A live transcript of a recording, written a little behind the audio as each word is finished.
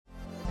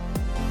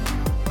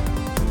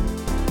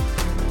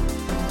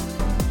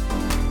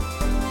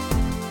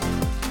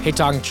Hey,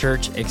 Talking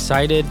Church,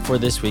 excited for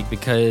this week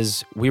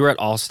because we were at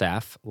All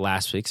Staff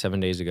last week, 7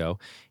 days ago,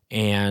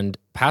 and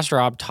Pastor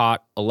Rob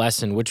taught a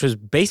lesson, which was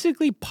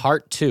basically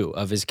part 2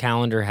 of his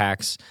calendar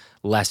hacks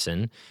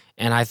lesson.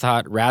 And I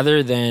thought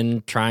rather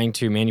than trying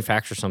to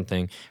manufacture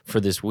something for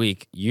this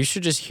week, you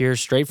should just hear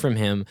straight from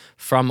him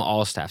from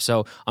All Staff.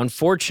 So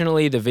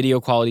unfortunately, the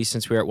video quality,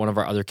 since we're at one of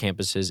our other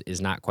campuses,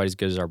 is not quite as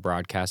good as our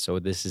broadcast. So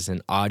this is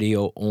an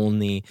audio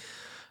only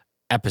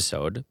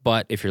episode.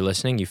 But if you're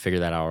listening, you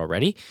figured that out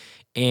already.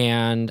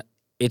 And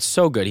it's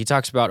so good. He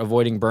talks about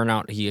avoiding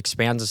burnout. He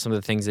expands on some of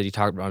the things that he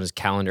talked about in his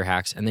calendar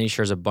hacks. And then he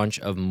shares a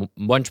bunch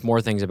more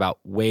things about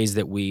ways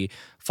that we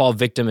fall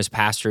victim as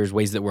pastors,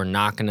 ways that we're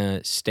not going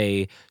to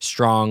stay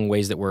strong,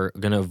 ways that we're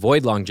going to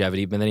avoid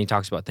longevity. But then he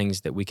talks about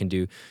things that we can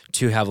do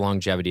to have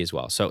longevity as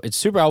well. So it's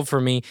super helpful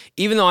for me.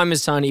 Even though I'm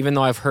his son, even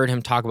though I've heard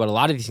him talk about a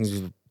lot of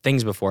these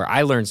things before,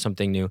 I learned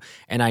something new,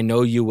 and I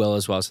know you will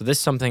as well. So this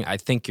is something I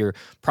think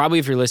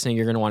if you're listening,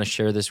 you're going to want to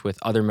share this with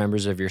other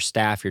members of your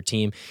staff, your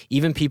team,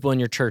 even people in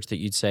your church that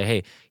you'd say,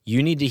 hey,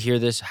 you need to hear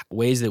this,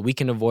 ways that we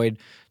can avoid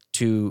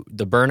to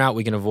the burnout,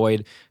 we can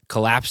avoid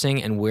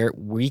collapsing, and where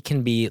we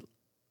can be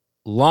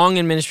long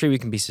in ministry, we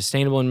can be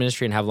sustainable in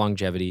ministry and have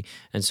longevity.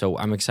 And so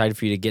I'm excited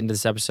for you to get into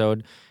this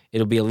episode.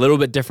 It'll be a little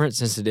bit different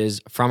since it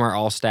is from our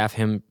all staff,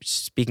 him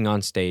speaking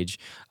on stage,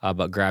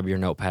 but grab your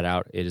notepad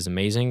out. It is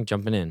amazing.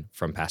 Jumping in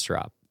from Pastor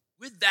Rob.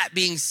 With that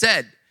being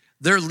said,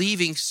 they're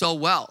leaving so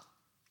well.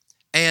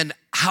 And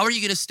how are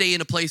you going to stay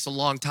in a place a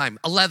long time?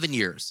 11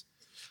 years.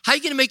 How are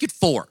you going to make it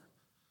 4?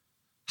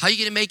 How are you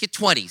going to make it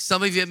 20?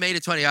 Some of you have made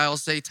it 20. I will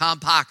say Tom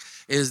Pock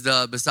is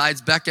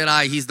besides Becca and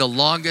I, he's the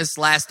longest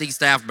lasting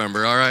staff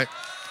member, all right?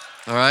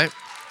 All right?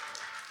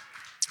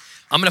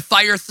 I'm going to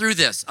fire through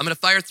this. Then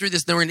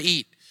we're going to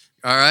eat.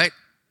 All right?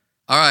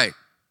 All right.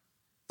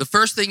 The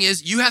first thing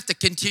is you have to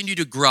continue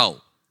to grow.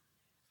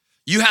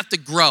 You have to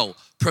grow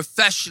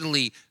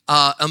professionally,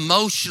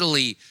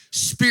 emotionally,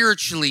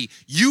 spiritually.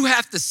 You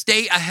have to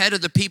stay ahead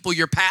of the people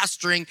you're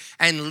pastoring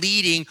and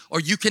leading, or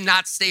you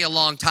cannot stay a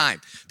long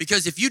time.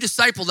 Because if you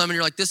disciple them and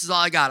you're like, this is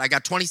all I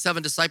got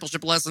 27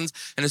 discipleship lessons,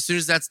 and as soon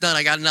as that's done,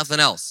 I got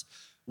nothing else.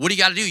 What do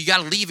you got to do? You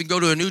got to leave and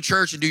go to a new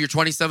church and do your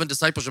 27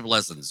 discipleship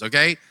lessons,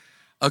 okay?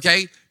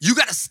 Okay? You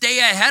got to stay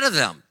ahead of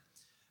them.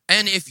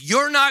 And if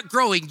you're not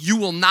growing, you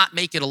will not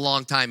make it a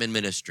long time in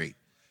ministry.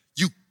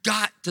 You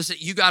got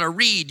to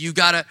read. You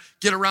got to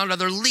get around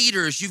other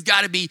leaders. You've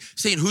got to be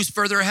saying, who's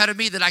further ahead of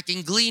me that I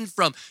can glean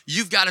from?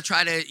 You've got to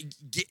try to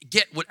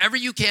get whatever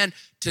you can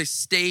to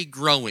stay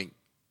growing.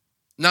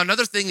 Now,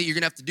 another thing that you're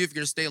going to have to do if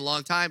you're going to stay a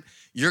long time,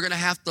 you're going to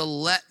have to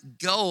let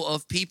go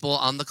of people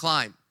on the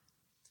climb.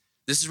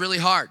 This is really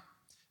hard.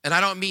 And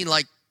I don't mean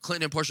like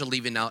Clinton and Portia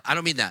leaving now. I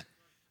don't mean that.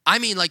 I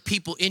mean like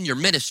people in your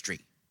ministry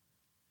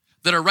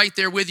that are right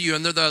there with you,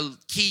 and they're the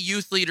key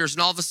youth leaders,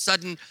 and all of a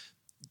sudden,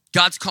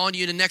 God's calling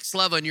you to the next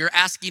level, and you're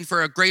asking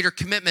for a greater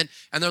commitment,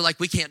 and they're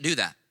like, we can't do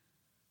that.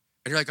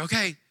 And you're like,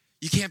 okay,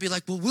 you can't be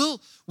like, well,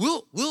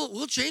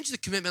 we'll change the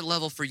commitment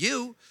level for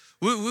you.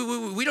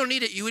 We don't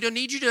need it. We don't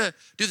need you to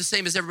do the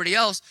same as everybody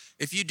else.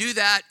 If you do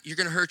that, you're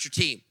going to hurt your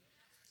team.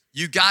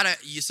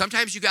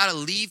 Sometimes you gotta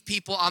leave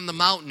people on the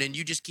mountain, and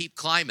you just keep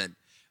climbing.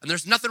 And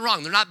there's nothing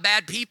wrong. They're not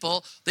bad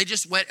people. They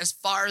just went as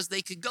far as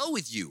they could go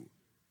with you.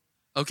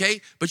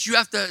 Okay, but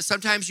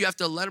sometimes you have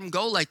to let them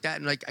go like that,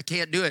 and like, I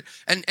can't do it.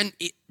 And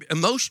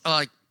emotion,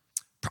 like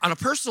on a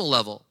personal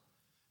level,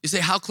 you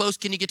say, how close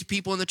can you get to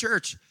people in the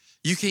church?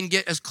 You can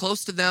get as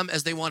close to them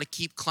as they want to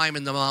keep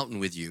climbing the mountain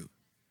with you.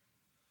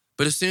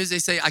 But as soon as they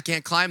say, I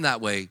can't climb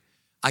that way,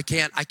 I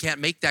can't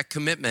make that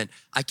commitment,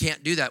 I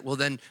can't do that, well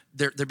then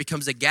there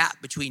becomes a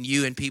gap between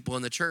you and people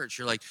in the church.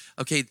 You're like,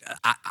 okay,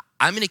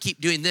 I'm gonna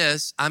keep doing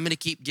this, I'm gonna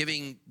keep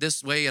giving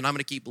this way, and I'm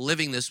gonna keep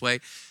living this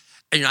way.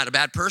 And you're not a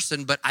bad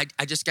person, but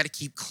I just got to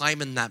keep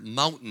climbing that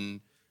mountain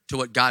to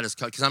what God has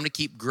called, because I'm going to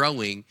keep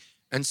growing.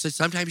 And so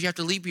sometimes you have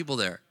to leave people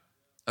there,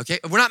 okay?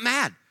 We're not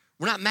mad.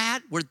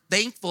 We're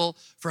thankful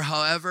for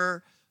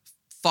however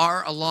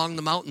far along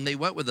the mountain they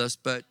went with us,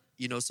 but,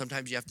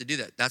 sometimes you have to do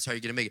that. That's how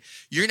you're going to make it.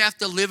 You're going to have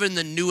to live in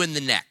the new and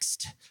the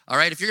next, all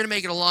right? If you're going to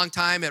make it a long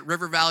time at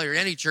River Valley or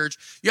any church,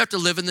 you have to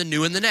live in the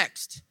new and the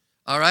next,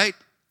 all right?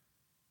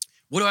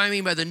 What do I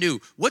mean by the new?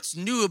 What's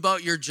new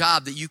about your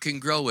job that you can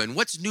grow in?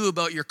 What's new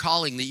about your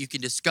calling that you can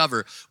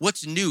discover?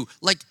 What's new?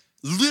 Like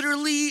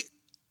literally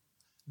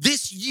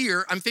this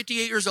year, I'm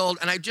 58 years old,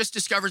 and I just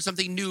discovered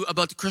something new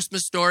about the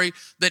Christmas story,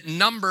 that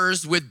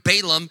Numbers with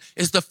Balaam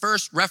is the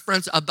first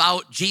reference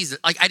about Jesus.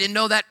 Like I didn't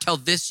know that till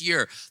this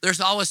year. There's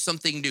always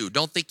something new.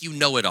 Don't think you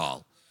know it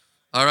all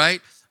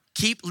right?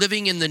 Keep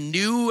living in the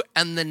new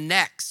and the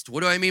next.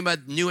 What do I mean by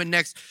new and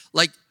next?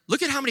 Like,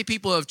 look at how many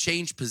people have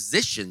changed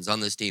positions on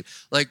this team.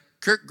 Like,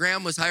 Kirk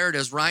Graham was hired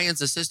as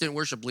Ryan's assistant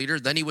worship leader.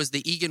 Then he was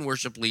the Egan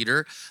worship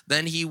leader.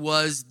 Then he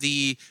was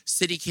the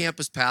city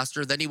campus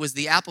pastor. Then he was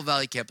the Apple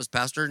Valley campus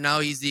pastor. Now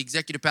he's the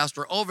executive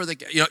pastor over the,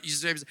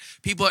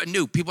 people are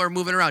new. People are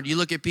moving around. You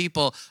look at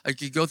people, I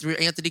could go through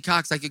Anthony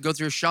Cox. I could go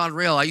through Sean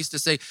Rail. I used to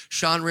say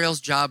Sean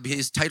Rail's job,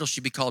 his title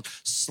should be called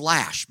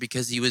Slash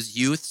because he was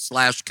youth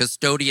 /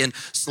 custodian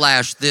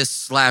 /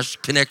 this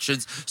 /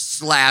 connections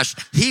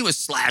 / he was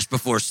Slash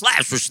before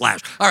Slash was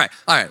Slash. All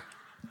right.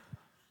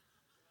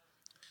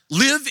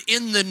 Live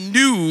in the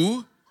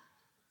new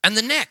and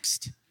the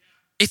next.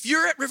 If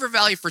you're at River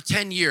Valley for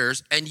 10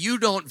 years and you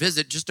don't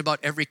visit just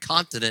about every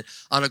continent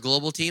on a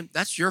global team,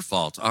 that's your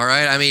fault, all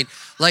right? I mean,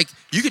 like,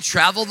 you could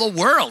travel the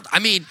world. I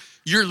mean,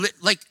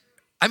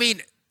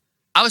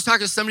 I was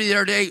talking to somebody the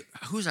other day,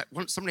 who's that?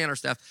 Somebody on our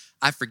staff,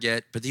 I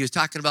forget, but he was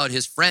talking about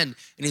his friend,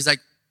 and he's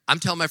like, I'm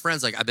telling my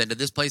friends, like, I've been to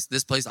this place,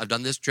 I've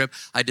done this trip,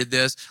 I did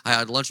this, I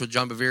had lunch with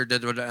John Bevere,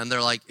 and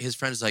they're like, his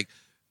friend is like,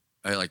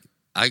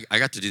 I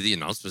got to do the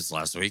announcements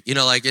last week.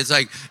 It's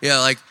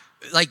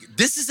like,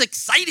 this is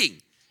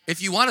exciting.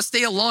 If you want to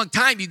stay a long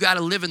time, you got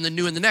to live in the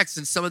new and the next.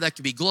 And some of that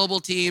could be global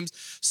teams.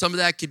 Some of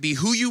that could be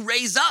who you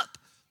raise up.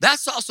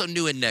 That's also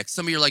new and next.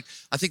 Some of you are like,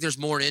 I think there's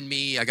more in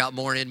me. I got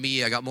more in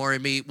me. I got more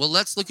in me. Well,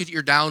 let's look at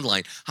your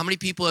downline. How many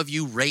people have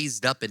you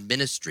raised up in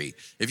ministry?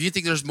 If you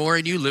think there's more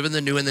in you, live in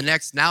the new and the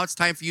next. Now it's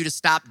time for you to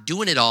stop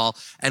doing it all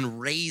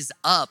and raise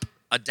up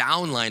a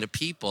downline of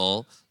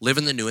people, live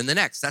in the new and the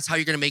next. That's how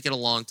you're going to make it a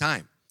long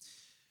time.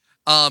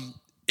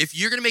 If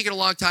you're going to make it a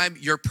long time,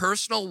 your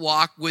personal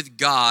walk with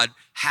God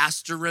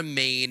has to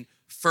remain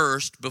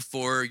first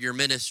before your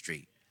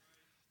ministry.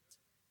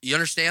 You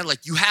understand?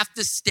 Like, you have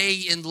to stay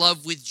in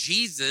love with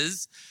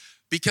Jesus,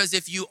 because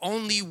if you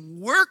only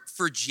work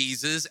for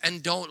Jesus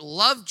and don't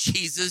love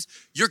Jesus,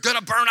 you're going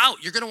to burn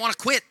out. You're going to want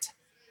to quit.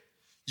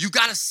 You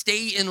got to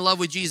stay in love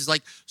with Jesus.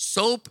 Like,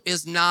 soap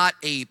is not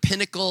a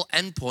pinnacle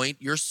endpoint.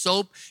 Your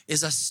soap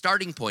is a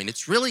starting point.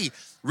 It's really,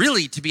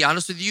 to be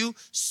honest with you,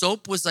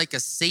 soap was like a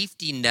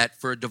safety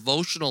net for a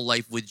devotional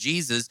life with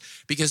Jesus,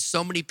 because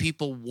so many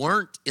people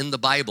weren't in the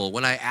Bible.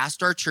 When I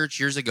asked our church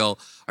years ago,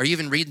 are you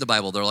even reading the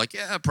Bible? They're like,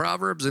 yeah,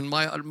 Proverbs and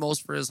my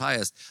utmost for his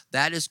highest.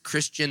 That is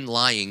Christian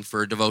lying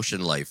for a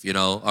devotion life,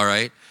 all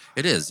right?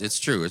 It is. It's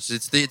true.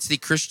 It's the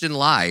Christian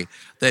lie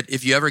that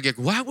if you ever get,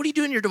 what are you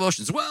doing in your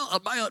devotions?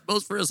 Well, my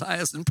utmost for his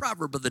highest and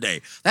proverb of the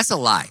day. That's a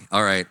lie,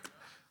 all right?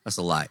 That's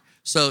a lie.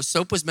 So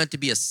soap was meant to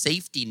be a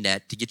safety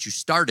net to get you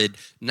started,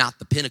 not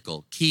the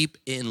pinnacle. Keep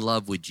in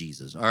love with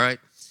Jesus, all right?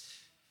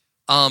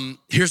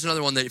 Here's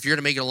another one that if you're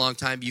going to make it a long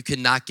time, you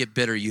cannot get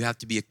bitter. You have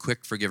to be a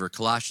quick forgiver.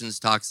 Colossians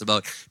talks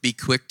about be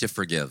quick to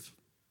forgive.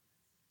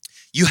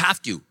 You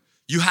have to.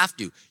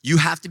 You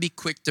have to be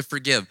quick to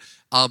forgive.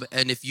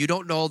 And if you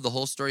don't know the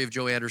whole story of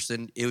Joe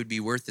Anderson, it would be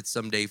worth it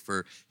someday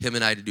for him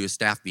and I to do a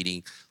staff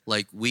meeting.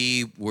 Like,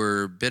 we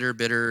were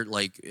bitter,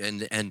 like,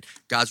 and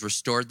God's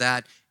restored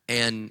that.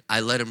 And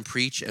I let him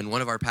preach. And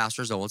one of our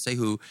pastors, I won't say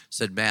who,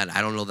 said, man,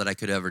 I don't know that I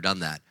could have ever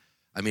done that.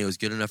 I mean, it was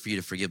good enough for you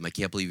to forgive him. I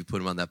can't believe you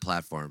put him on that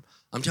platform.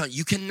 I'm telling you,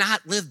 you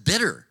cannot live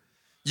bitter.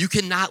 You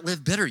cannot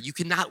live bitter. You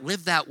cannot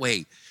live that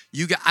way.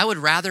 I would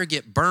rather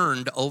get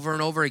burned over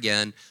and over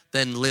again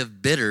than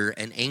live bitter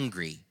and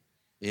angry,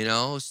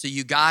 So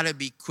you got to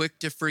be quick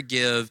to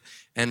forgive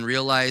and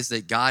realize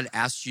that God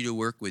asks you to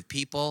work with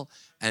people,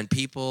 and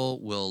people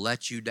will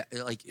let you,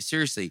 like,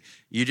 seriously,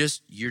 you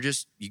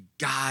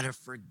got to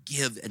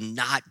forgive and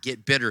not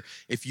get bitter.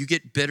 If you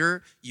get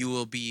bitter,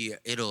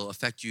 it'll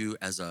affect you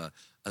as an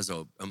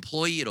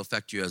employee, it'll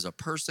affect you as a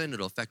person,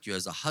 it'll affect you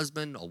as a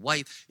husband, a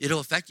wife, it'll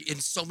affect you in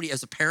so many,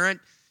 as a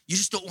parent. You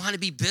just don't want to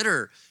be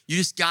bitter. You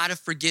just got to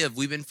forgive.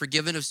 We've been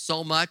forgiven of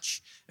so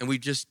much, and we've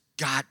just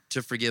got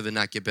to forgive and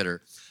not get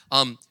bitter.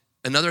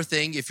 Another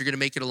thing, if you're going to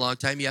make it a long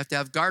time, you have to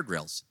have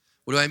guardrails.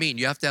 What do I mean?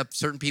 You have to have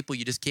certain people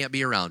you just can't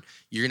be around.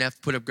 You're going to have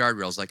to put up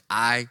guardrails. Like,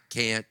 I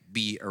can't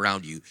be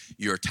around you.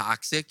 You're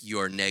toxic.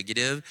 You're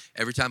negative.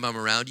 Every time I'm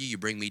around you, you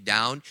bring me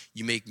down.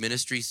 You make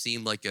ministry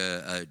seem like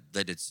that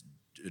it's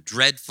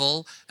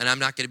dreadful, and I'm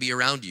not going to be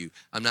around you.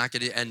 I'm not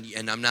going to,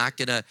 and I'm not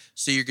going to,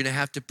 so you're going to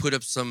have to put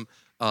up some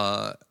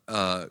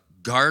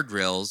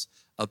guardrails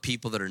of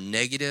people that are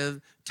negative,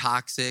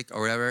 toxic,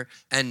 or whatever.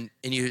 And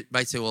you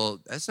might say,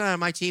 well, that's not on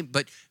my team.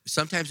 But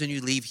sometimes when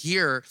you leave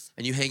here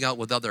and you hang out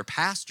with other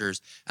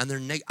pastors and they're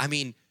I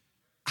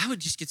would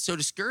just get so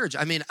discouraged.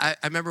 I mean, I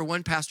remember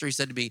one pastor, he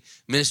said to me,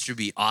 ministry would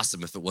be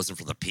awesome if it wasn't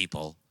for the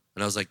people.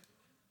 And I was like,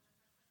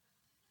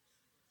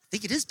 I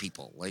think it is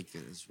people. Like,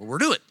 it's what we're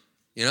doing,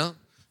 Yeah,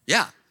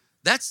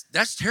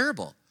 that's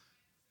terrible.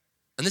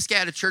 And this guy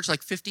had a church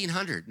like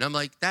 1,500. And I'm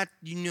like, it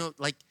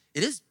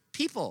is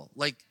people.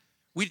 Like,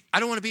 I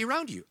don't want to be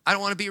around you. I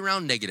don't want to be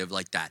around negative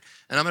like that.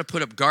 And I'm going to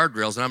put up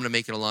guardrails, and I'm going to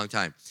make it a long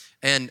time.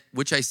 And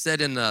which I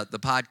said in the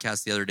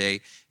podcast the other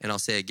day, and I'll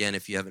say again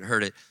if you haven't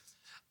heard it,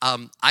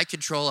 I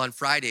control on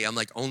Friday. I'm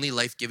like only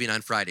life-giving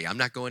on Friday. I'm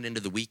not going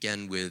into the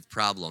weekend with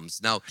problems.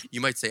 Now,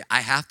 you might say,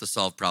 I have to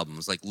solve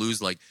problems. Like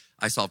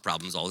I solve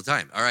problems all the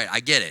time. All right,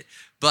 I get it.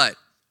 But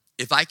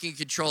if I can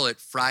control it,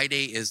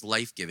 Friday is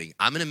life-giving.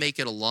 I'm going to make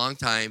it a long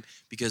time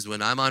because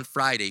when I'm on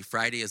Friday,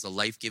 Friday is a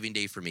life-giving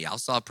day for me. I'll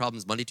solve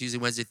problems Monday, Tuesday,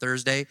 Wednesday,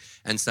 Thursday,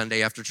 and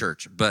Sunday after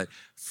church. But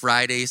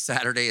Friday,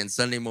 Saturday, and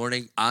Sunday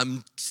morning,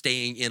 I'm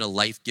staying in a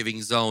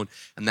life-giving zone,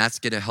 and that's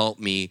going to help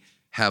me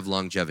have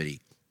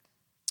longevity.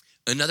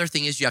 Another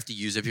thing is you have to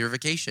use up your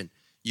vacation.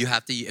 You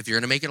have to, if you're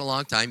going to make it a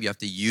long time, you have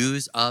to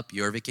use up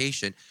your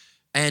vacation.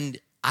 And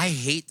I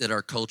hate that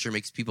our culture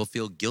makes people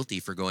feel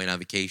guilty for going on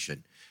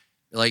vacation.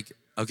 Like,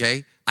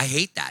 okay, I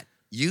hate that.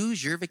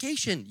 Use your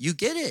vacation. You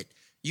get it.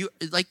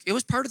 It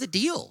was part of the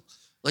deal.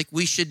 Like,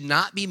 we should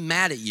not be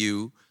mad at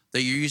you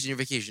that you're using your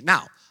vacation.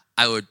 Now,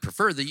 I would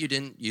prefer that you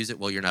didn't use it.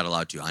 Well, you're not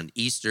allowed to on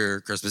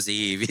Easter, Christmas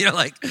Eve,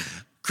 like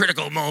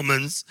critical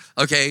moments,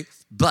 okay?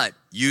 But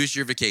use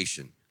your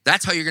vacation.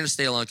 That's how you're going to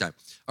stay a long time.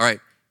 All right,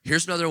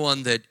 here's another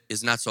one that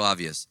is not so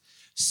obvious.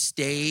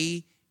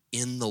 Stay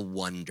in the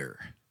wonder.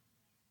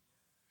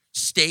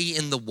 Stay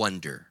in the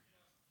wonder.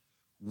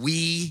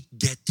 We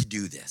get to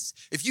do this.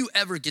 If you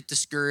ever get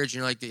discouraged and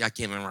you're like, I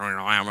can't,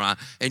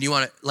 and you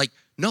want to,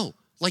 no,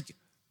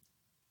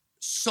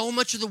 so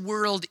much of the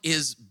world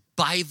is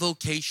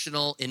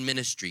bivocational in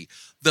ministry.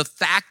 The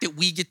fact that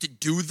we get to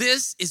do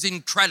this is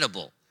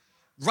incredible.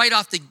 Right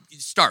off the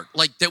start,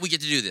 that we get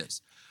to do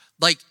this.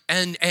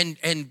 And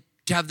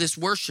to have this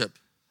worship.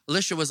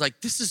 Alicia was like,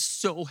 this is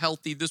so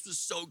healthy. This was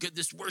so good,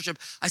 this worship.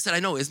 I said, I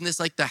know, isn't this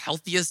the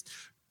healthiest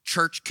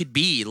church could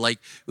be?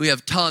 We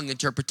have tongue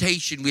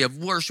interpretation, we have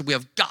worship, we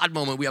have God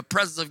moment, we have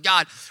presence of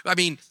God. I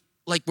mean,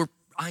 I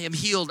am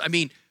healed. I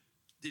mean,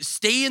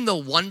 stay in the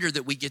wonder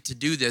that we get to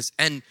do this.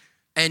 And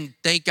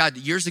thank God,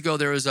 years ago,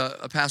 there was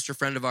a pastor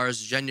friend of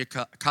ours, Zhenya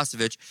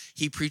Kosovich.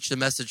 He preached a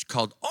message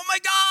called, oh my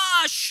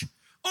gosh,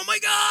 oh my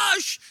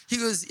gosh. He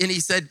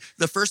said,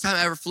 the first time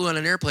I ever flew on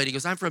an airplane, he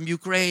goes, I'm from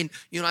Ukraine.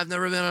 I've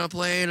never been on a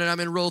plane and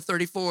I'm in row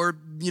 34,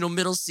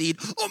 middle seat.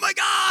 Oh my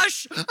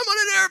gosh, I'm on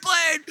an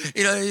airplane.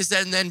 He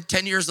said, and then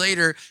 10 years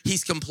later,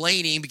 he's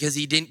complaining because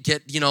he didn't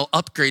get,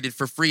 upgraded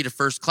for free to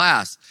first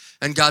class.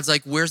 And God's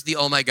like, where's the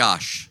oh my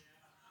gosh?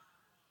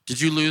 Did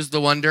you lose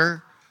the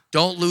wonder?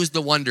 Don't lose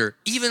the wonder.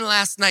 Even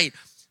last night,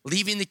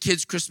 leaving the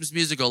kids' Christmas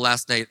musical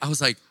last night, I was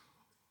like,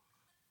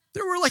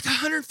 there were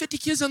 150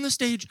 kids on the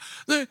stage.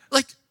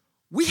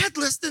 We had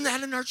less than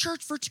that in our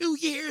church for 2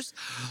 years.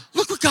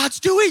 Look what God's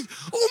doing.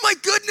 Oh my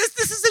goodness,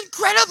 this is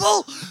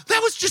incredible.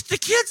 That was just the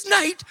kids'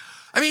 night.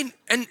 I mean,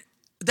 and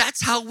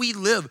that's how we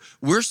live.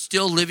 We're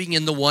still living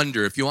in the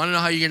wonder. If you want to know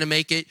how you're going to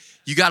make it,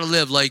 you got to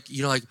live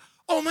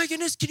oh my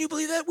goodness, can you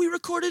believe that? We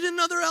recorded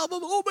another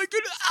album. Oh my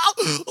goodness.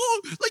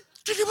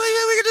 Can you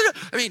believe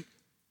that? I mean,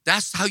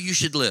 that's how you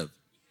should live.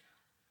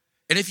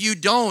 And if you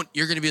don't,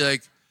 you're going to be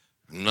like,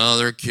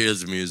 another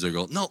kids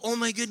musical. No, oh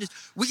my goodness,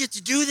 we get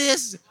to do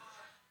this.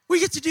 We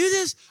get to do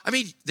this. I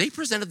mean, they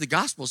presented the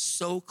gospel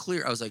so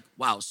clear. I was like,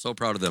 wow, so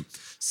proud of them.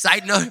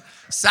 Side note,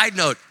 I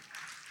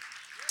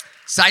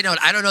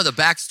don't know the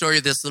backstory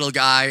of this little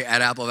guy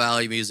at Apple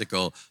Valley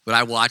Musical, but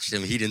I watched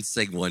him. He didn't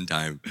sing one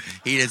time.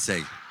 He didn't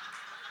sing.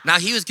 Now,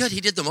 he was good.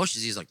 He did the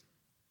motions. He's like,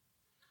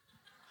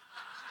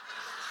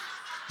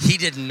 he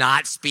did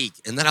not speak.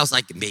 And then I was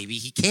like, maybe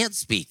he can't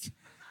speak.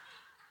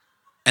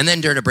 And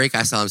then during a break,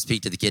 I saw him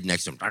speak to the kid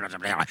next to him.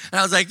 And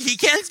I was like, he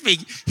can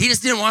speak. He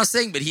just didn't want to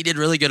sing, but he did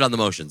really good on the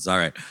motions. All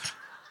right.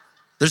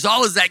 There's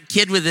always that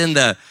kid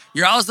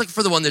you're always looking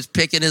for the one that's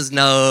picking his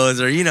nose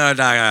or,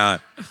 All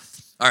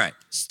right.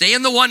 Stay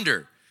in the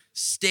wonder.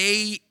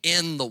 Stay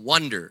in the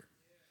wonder.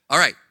 All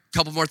right.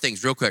 Couple more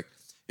things real quick.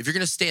 If you're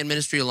going to stay in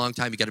ministry a long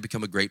time, you got to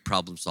become a great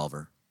problem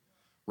solver.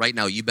 Right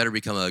now, you better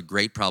become a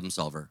great problem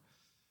solver.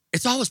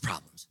 It's always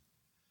problems.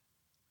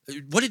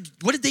 What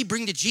did they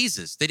bring to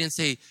Jesus? They didn't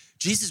say,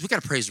 Jesus, we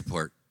got a praise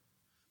report.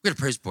 We got a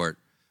praise report.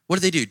 What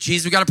did they do?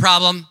 Jesus, we got a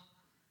problem.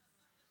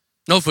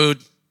 No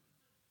food.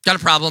 Got a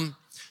problem.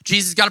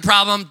 Jesus got a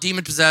problem.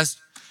 Demon possessed.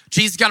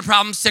 Jesus got a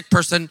problem. Sick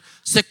person.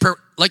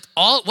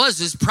 All it was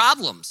is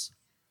problems.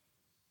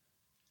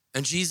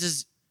 And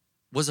Jesus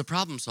was a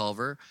problem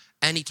solver,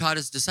 and he taught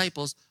his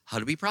disciples how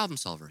to be problem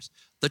solvers.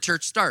 The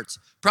church starts.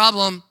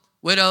 Problem.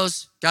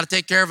 Widows. Got to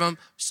take care of them.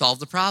 Solve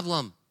the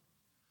problem.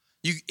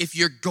 If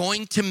you're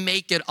going to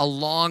make it a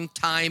long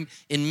time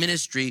in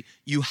ministry,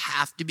 you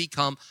have to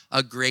become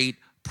a great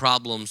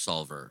problem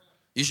solver.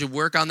 You should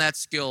work on that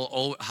skill.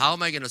 Oh, how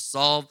am I going to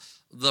solve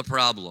the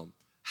problem?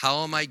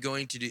 How am I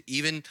going to do?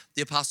 Even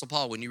the Apostle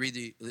Paul, when you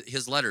read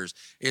his letters,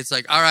 it's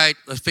like, all right,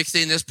 let's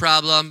fixing this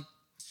problem.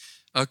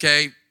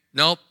 Okay,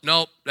 nope,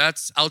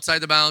 that's outside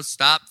the bounds.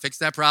 Stop, fix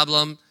that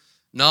problem.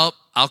 Nope,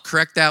 I'll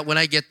correct that when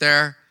I get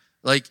there.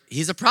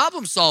 He's a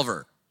problem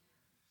solver.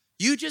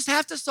 You just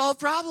have to solve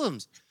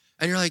problems.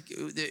 And you're like,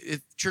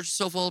 if church is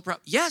so full of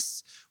problems.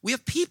 Yes, we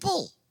have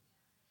people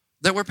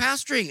that we're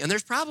pastoring, and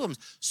there's problems.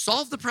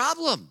 Solve the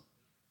problem.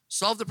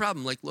 Solve the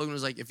problem. Like Logan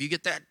was like, if you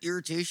get that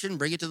irritation,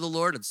 bring it to the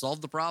Lord and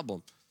solve the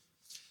problem.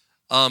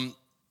 And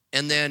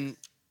then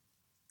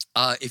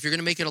if you're going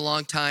to make it a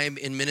long time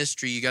in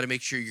ministry, you got to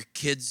make sure your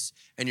kids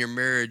and your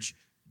marriage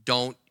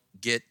don't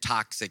get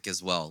toxic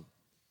as well.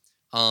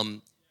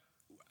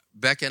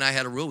 Becca and I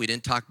had a rule. We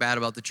didn't talk bad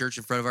about the church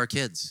in front of our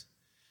kids.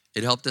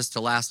 It helped us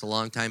to last a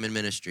long time in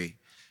ministry.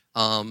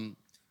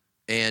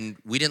 And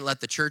we didn't let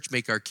the church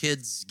make our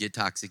kids get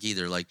toxic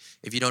either. Like,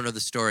 if you don't know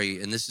the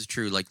story, and this is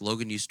true, like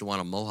Logan used to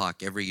want a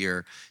mohawk every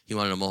year. He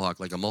wanted a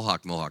mohawk, like a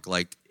mohawk,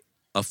 like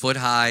a foot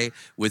high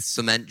with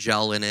cement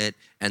gel in it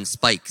and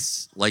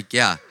spikes. Like,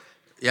 yeah,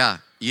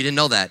 you didn't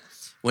know that.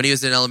 When he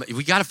was in elementary,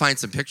 we got to find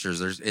some pictures.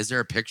 Is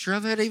there a picture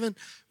of it even?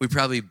 We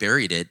probably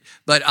buried it.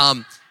 But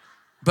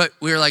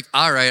we were like,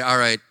 all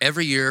right.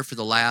 Every year for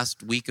the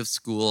last week of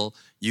school,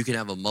 you can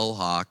have a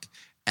mohawk,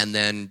 and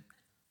then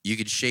you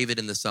could shave it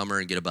in the summer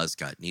and get a buzz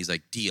cut. And he's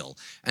like, deal.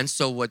 And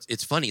so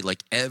it's funny,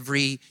 like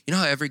you know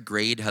how every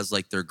grade has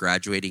like their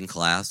graduating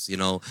class, you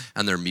know,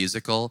 and their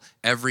musical?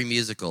 Every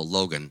musical,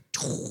 Logan,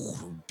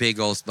 big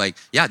old spike.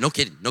 Yeah, no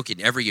kidding,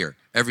 every year.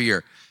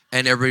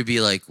 And everybody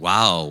be like,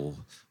 wow,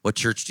 what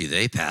church do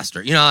they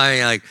pastor? You know, I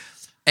mean, like,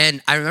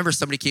 and I remember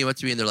somebody came up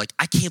to me and they're like,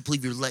 I can't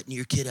believe you're letting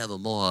your kid have a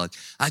mohawk.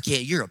 I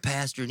can't, you're a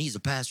pastor and he's a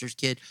pastor's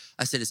kid.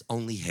 I said, it's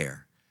only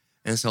hair.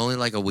 And it's only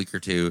like a week or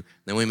two.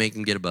 Then we make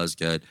him get a buzz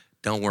cut.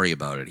 Don't worry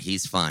about it.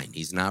 He's fine.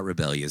 He's not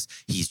rebellious.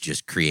 He's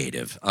just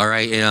creative. All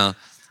right, you know.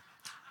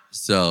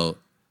 So,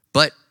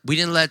 but we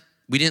didn't let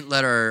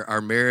our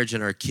marriage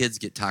and our kids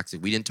get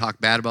toxic. We didn't talk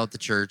bad about the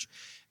church.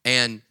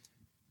 And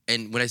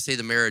when I say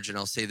the marriage, and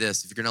I'll say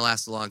this, if you're gonna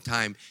last a long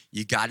time,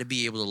 you gotta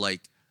be able to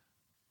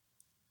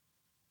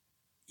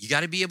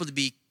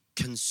be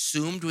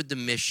consumed with the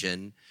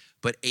mission,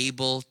 but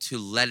able to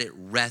let it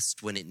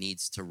rest when it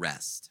needs to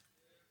rest.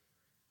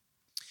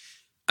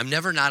 I'm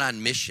never not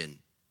on mission.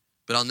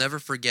 But I'll never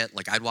forget,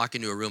 like, I'd walk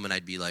into a room and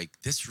I'd be like,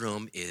 this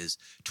room is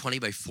 20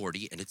 by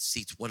 40 and it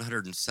seats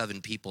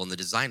 107 people and the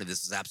design of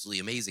this is absolutely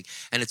amazing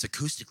and it's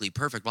acoustically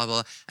perfect, blah,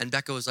 blah, blah. And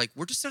Becca was like,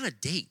 we're just on a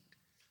date.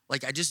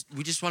 Like, I just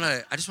want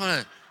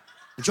to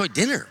enjoy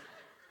dinner.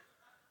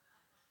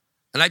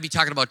 And I'd be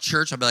talking about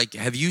church. I'd be like,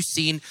 have you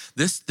seen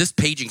this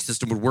paging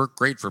system would work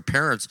great for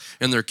parents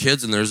and their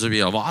kids, and there's going to be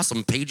an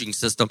awesome paging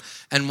system.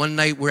 And one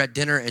night we're at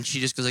dinner and she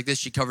just goes like this.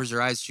 She covers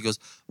her eyes. She goes,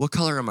 what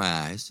color are my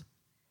eyes?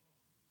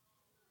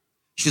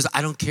 She goes,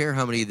 I don't care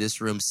how many of this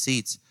room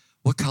seats.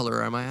 What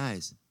color are my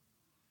eyes?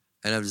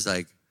 And I was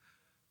like,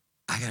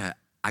 I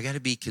gotta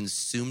be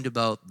consumed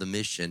about the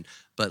mission,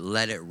 but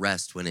let it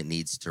rest when it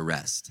needs to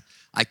rest.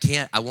 I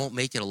won't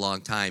make it a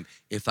long time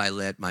if I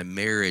let my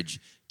marriage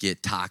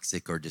get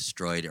toxic or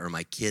destroyed, or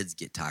my kids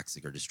get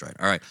toxic or destroyed.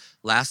 All right,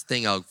 last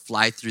thing, I'll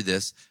fly through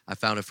this. I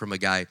found it from a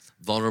guy,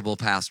 Vulnerable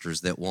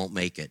Pastors That Won't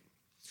Make It.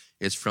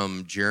 It's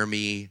from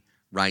Jeremy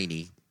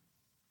Riney,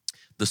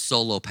 the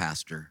solo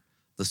pastor.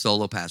 The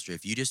solo pastor.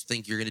 If you just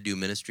think you're going to do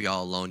ministry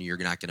all alone, you're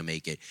not going to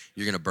make it.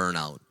 You're going to burn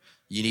out.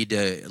 You need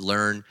to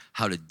learn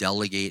how to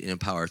delegate and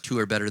empower. Two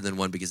are better than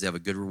one because they have a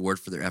good reward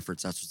for their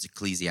efforts. That's what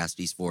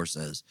Ecclesiastes 4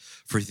 says.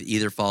 For if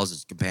either falls,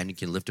 his companion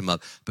can lift him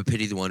up, but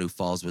pity the one who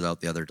falls without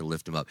the other to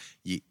lift him up.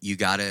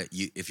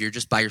 If you're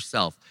just by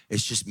yourself,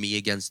 it's just me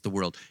against the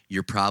world,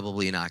 you're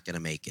probably not going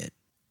to make it.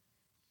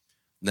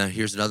 Now,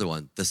 here's another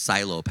one, the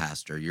silo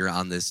pastor. You're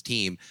on this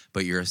team,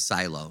 but you're a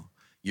silo.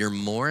 You're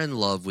more in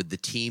love with the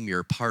team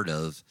you're part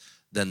of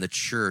than the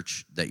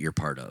church that you're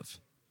part of.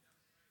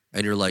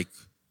 And you're like,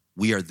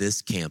 we are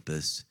this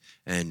campus,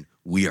 and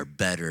we are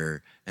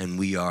better, and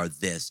we are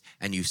this,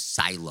 and you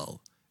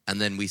silo.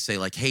 And then we say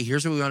like, hey,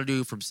 here's what we want to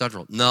do from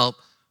Central. No,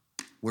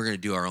 we're going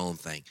to do our own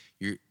thing.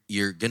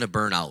 You're going to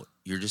burn out.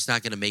 You're just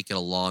not going to make it a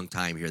long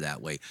time here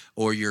that way.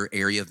 Or your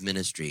area of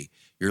ministry.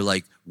 You're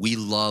like, we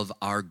love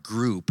our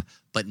group,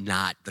 but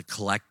not the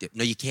collective.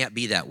 No, you can't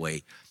be that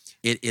way.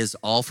 It is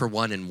all for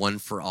one and one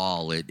for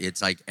all.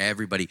 It's like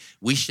everybody.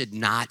 We should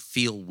not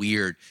feel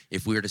weird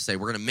if we were to say,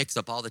 we're going to mix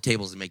up all the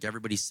tables and make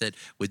everybody sit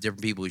with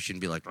different people. We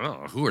shouldn't be like,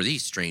 oh, who are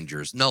these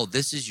strangers? No,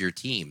 this is your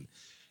team.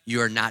 You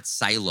are not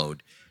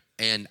siloed.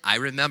 And I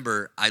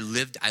remember I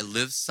lived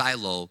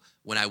silo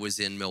when I was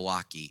in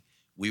Milwaukee.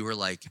 We were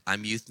like,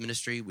 I'm youth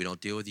ministry. We don't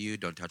deal with you.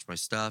 Don't touch my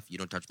stuff. You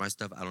don't touch my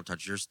stuff. I don't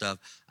touch your stuff.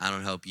 I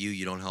don't help you.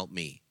 You don't help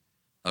me.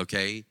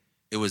 Okay?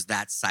 It was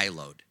that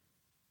siloed.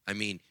 I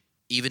mean,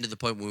 even to the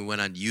point when we went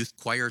on youth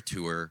choir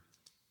tour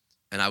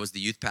and I was the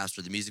youth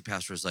pastor, the music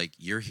pastor was like,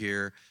 you're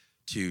here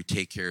to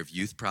take care of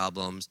youth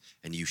problems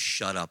and you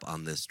shut up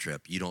on this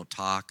trip. You don't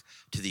talk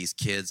to these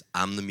kids.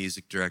 I'm the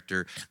music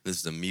director. This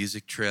is a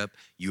music trip.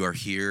 You are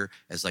here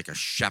as like a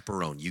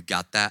chaperone. You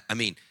got that? I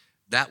mean,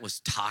 that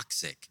was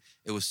toxic.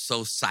 It was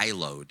so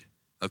siloed,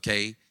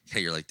 okay?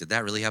 Hey, you're like, did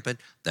that really happen?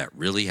 That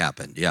really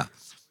happened, yeah.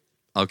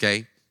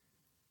 Okay?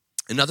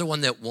 Another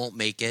one that won't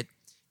make it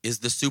is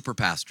the super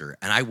pastor.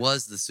 And I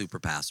was the super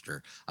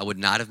pastor. I would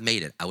not have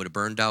made it. I would have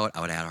burned out.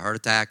 I would have had a heart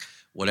attack,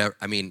 whatever.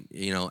 I mean,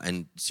 you know,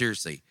 and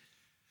seriously,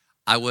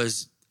 I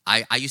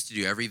used to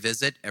do every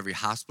visit, every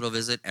hospital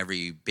visit,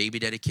 every baby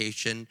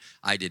dedication.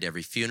 I did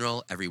every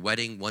funeral, every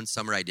wedding. One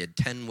summer I did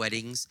 10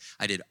 weddings.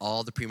 I did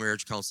all the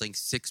pre-marriage counseling,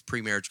 6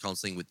 pre-marriage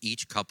counseling with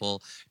each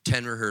couple,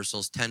 10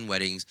 rehearsals, 10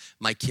 weddings.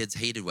 My kids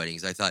hated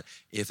weddings. I thought,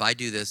 if I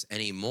do this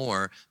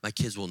anymore, my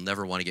kids will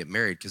never want to get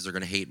married because they're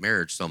going to hate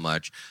marriage so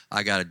much.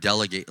 I got to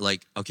delegate.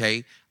 Like,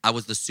 okay, I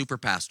was the super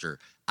pastor.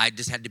 I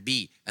just had to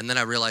be. And then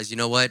I realized, you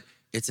know what?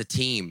 It's a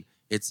team.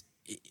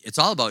 it's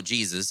all about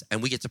Jesus,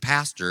 and we get to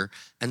pastor.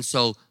 And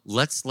so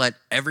let's let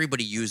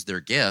everybody use their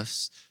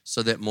gifts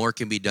so that more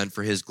can be done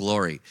for his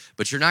glory.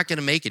 But you're not going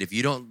to make it if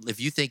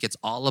you think it's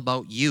all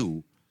about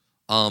you.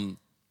 And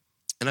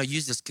I'll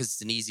use this because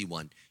it's an easy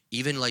one.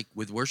 Even like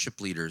with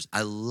worship leaders,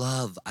 I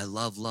love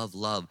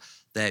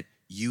that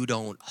you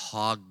don't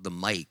hog the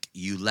mic.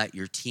 You let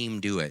your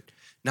team do it.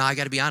 Now, I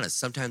got to be honest.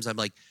 Sometimes I'm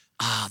like,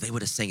 they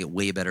would have sang it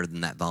way better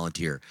than that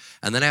volunteer.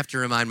 And then I have to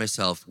remind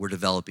myself, we're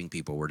developing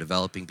people. And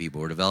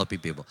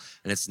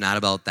it's not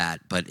about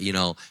that. But,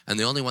 and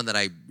the only one that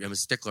I am a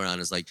stickler on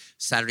is like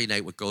Saturday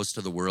night, what goes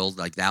to the world,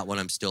 like that one,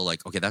 I'm still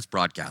like, okay, that's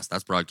broadcast.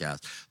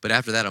 But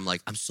after that, I'm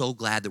like, I'm so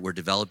glad that we're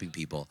developing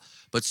people.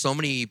 But so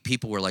many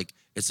people were like,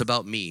 it's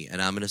about me,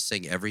 and I'm going to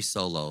sing every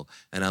solo,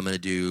 and I'm going to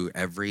do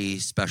every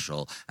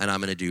special, and I'm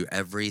going to do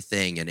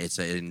everything. And at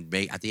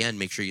the end,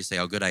 make sure you say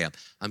how good I am.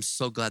 I'm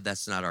so glad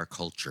that's not our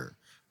culture.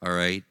 All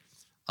right.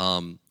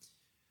 All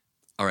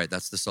right.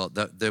 That's the salt.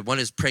 The one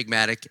is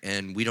pragmatic,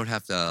 and we don't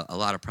have a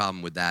lot of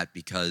problem with that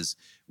because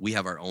we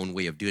have our own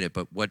way of doing it.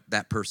 But what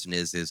that person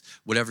is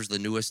whatever's the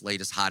newest,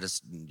 latest,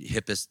 hottest,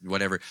 hippest,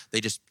 whatever, they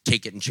just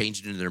take it and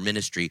change it into their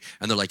ministry.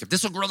 And they're like, if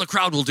this will grow the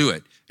crowd, we'll do it.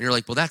 And you're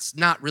like, well, that's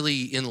not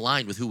really in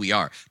line with who we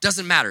are.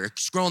 Doesn't matter.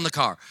 It's growing the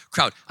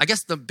crowd. I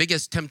guess the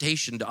biggest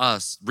temptation to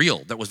us,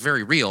 that was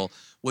very real,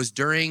 was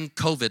during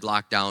COVID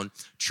lockdown,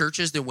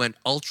 churches that went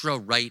ultra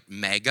right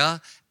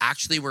mega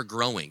actually were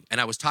growing. And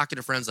I was talking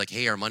to friends like,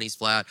 hey, our money's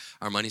flat,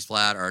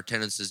 our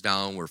attendance is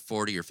down, we're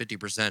 40 or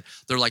 50%.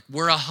 They're like,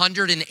 we're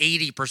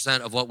 180%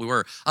 of what we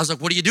were. I was like,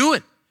 what are you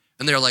doing?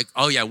 And they're like,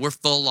 oh yeah, we're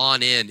full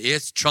on in.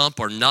 It's Trump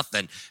or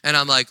nothing. And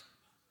I'm like,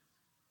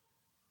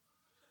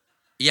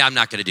 yeah, I'm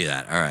not gonna do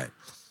that. All right,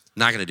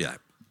 not gonna do that.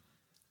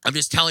 I'm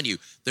just telling you,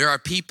 there are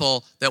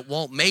people that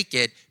won't make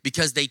it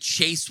because they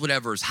chase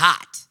whatever's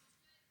hot.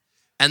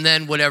 And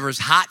then whatever's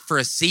hot for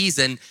a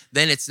season,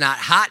 then it's not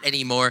hot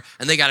anymore,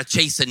 and they got to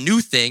chase a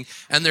new thing,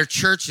 and their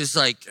church is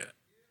like,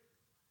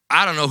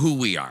 I don't know who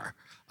we are,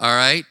 all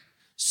right?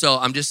 So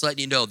I'm just letting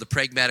you know, the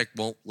pragmatic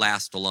won't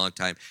last a long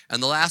time.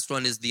 And the last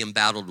one is the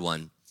embattled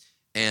one,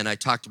 and I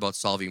talked about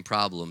solving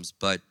problems,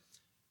 but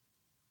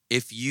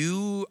if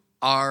you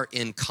are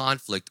in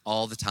conflict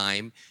all the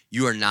time,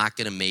 you are not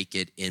going to make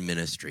it in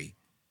ministry.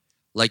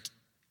 Like,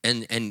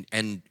 and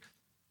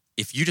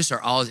if you just are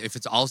always, if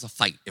it's always a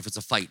fight,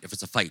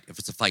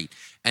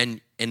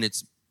 and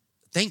it's,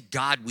 thank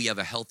God we have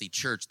a healthy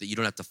church that you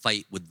don't have to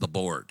fight with the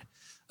board,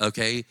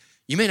 okay?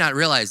 You may not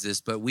realize this,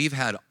 but we've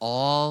had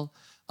all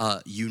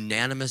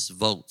unanimous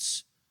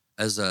votes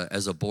as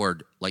a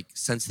board, like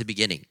since the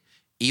beginning.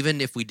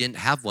 Even if we didn't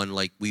have one,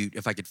 like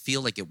if I could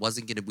feel like it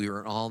wasn't gonna, we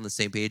were all on the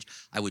same page,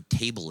 I would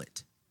table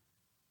it.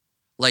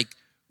 Like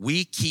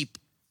we keep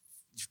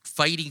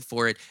fighting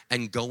for it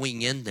and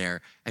going in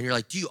there, and you're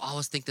like, do you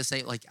always think the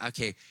same? Like,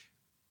 okay,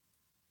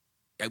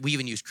 we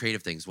even use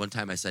creative things. One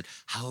time I said,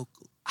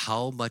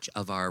 how much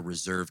of our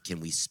reserve can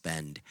we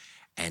spend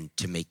and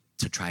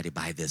to try to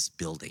buy this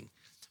building?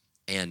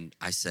 And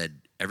I said,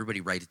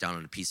 everybody write it down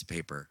on a piece of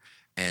paper.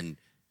 And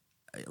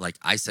like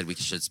I said, we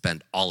should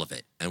spend all of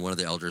it. And one of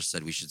the elders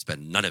said we should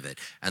spend none of it.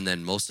 And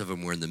then most of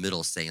them were in the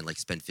middle saying like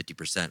spend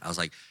 50%. I was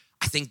like,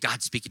 I think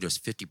God's speaking to us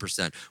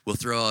 50%. We'll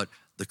throw out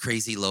the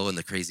crazy low and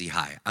the crazy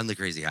high. I'm the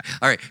crazy high.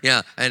 All right,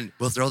 yeah, and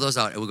we'll throw those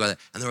out and we'll go there.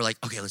 And they were like,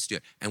 okay, let's do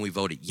it. And we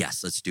voted,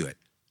 yes, let's do it.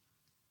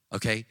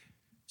 Okay?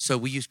 So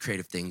we use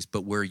creative things,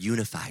 but we're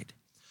unified.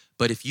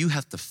 But if you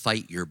have to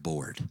fight your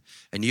board,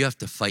 and you have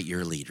to fight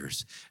your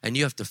leaders, and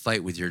you have to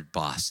fight with your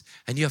boss,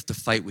 and you have to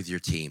fight with your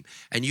team,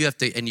 and you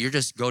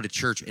just go to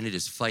church and it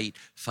is fight,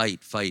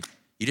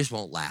 you just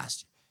won't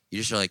last. You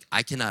just are like,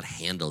 I cannot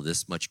handle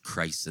this much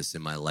crisis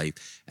in my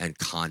life and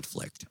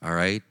conflict, all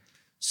right?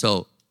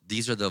 So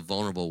these are the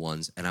vulnerable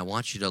ones, and I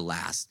want you to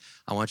last.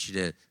 I want you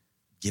to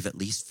give at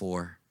least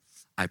 4.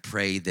 I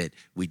pray that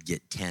we'd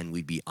get 10.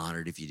 We'd be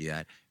honored if you do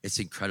that. It's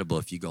incredible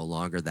if you go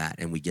longer than that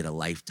and we get a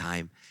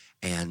lifetime.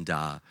 And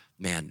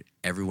man,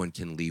 everyone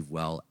can leave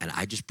well. And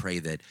I just pray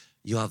that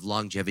you'll have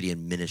longevity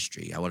in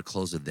ministry. I want to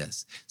close with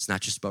this. It's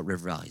not just about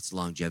River Valley. It's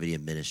longevity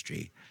in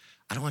ministry.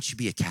 I don't want you to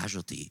be a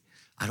casualty.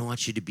 I don't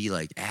want you to be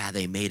like,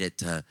 they made it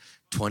to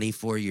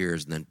 24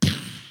 years and then,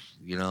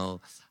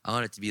 I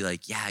want it to be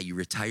like, yeah, you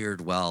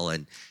retired well,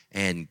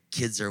 and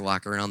kids are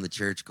walking around the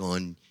church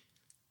going,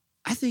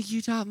 I think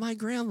you taught my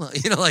grandma.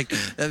 Like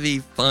that'd be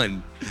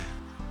fun.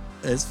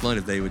 It's fun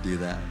if they would do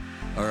that.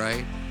 All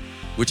right.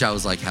 Which I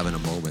was like having a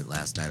moment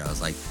last night. I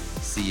was like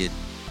seeing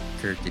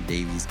Kirk and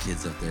Davey's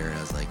kids up there, and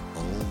I was like,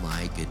 oh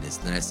my goodness.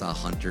 And then I saw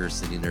Hunter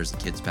sitting there as a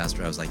kids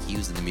pastor. I was like, he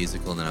was in the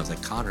musical. And then I was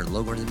like, Connor and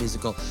Logan in the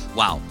musical.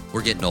 Wow,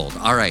 we're getting old.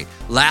 All right,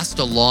 last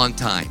a long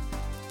time.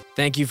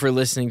 Thank you for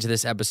listening to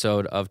this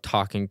episode of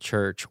Talking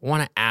Church.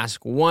 Want to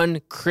ask one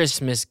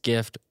Christmas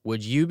gift.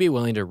 Would you be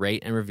willing to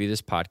rate and review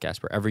this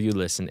podcast wherever you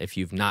listen if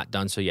you've not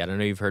done so yet? I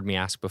know you've heard me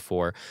ask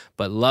before,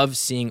 but love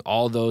seeing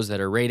all those that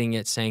are rating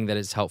it, saying that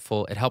it's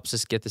helpful. It helps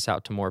us get this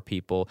out to more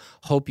people.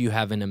 Hope you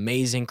have an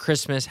amazing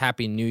Christmas,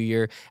 Happy New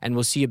Year, and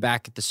we'll see you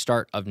back at the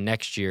start of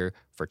next year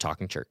for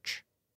Talking Church.